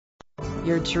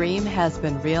Your dream has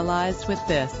been realized with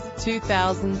this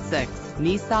 2006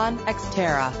 Nissan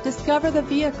Xterra. Discover the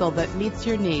vehicle that meets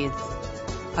your needs.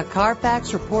 A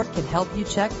Carfax report can help you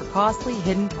check for costly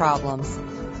hidden problems.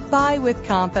 Buy with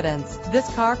confidence. This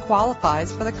car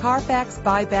qualifies for the Carfax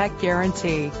buyback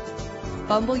guarantee.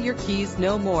 Fumble your keys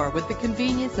no more with the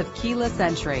convenience of keyless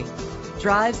entry.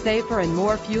 Drive safer and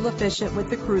more fuel efficient with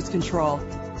the cruise control.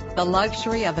 The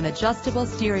luxury of an adjustable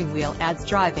steering wheel adds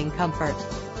driving comfort.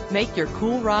 Make your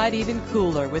cool ride even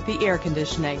cooler with the air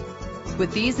conditioning.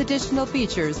 With these additional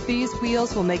features, these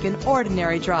wheels will make an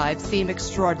ordinary drive seem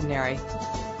extraordinary.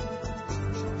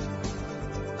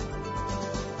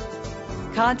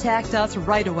 Contact us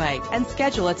right away and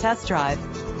schedule a test drive.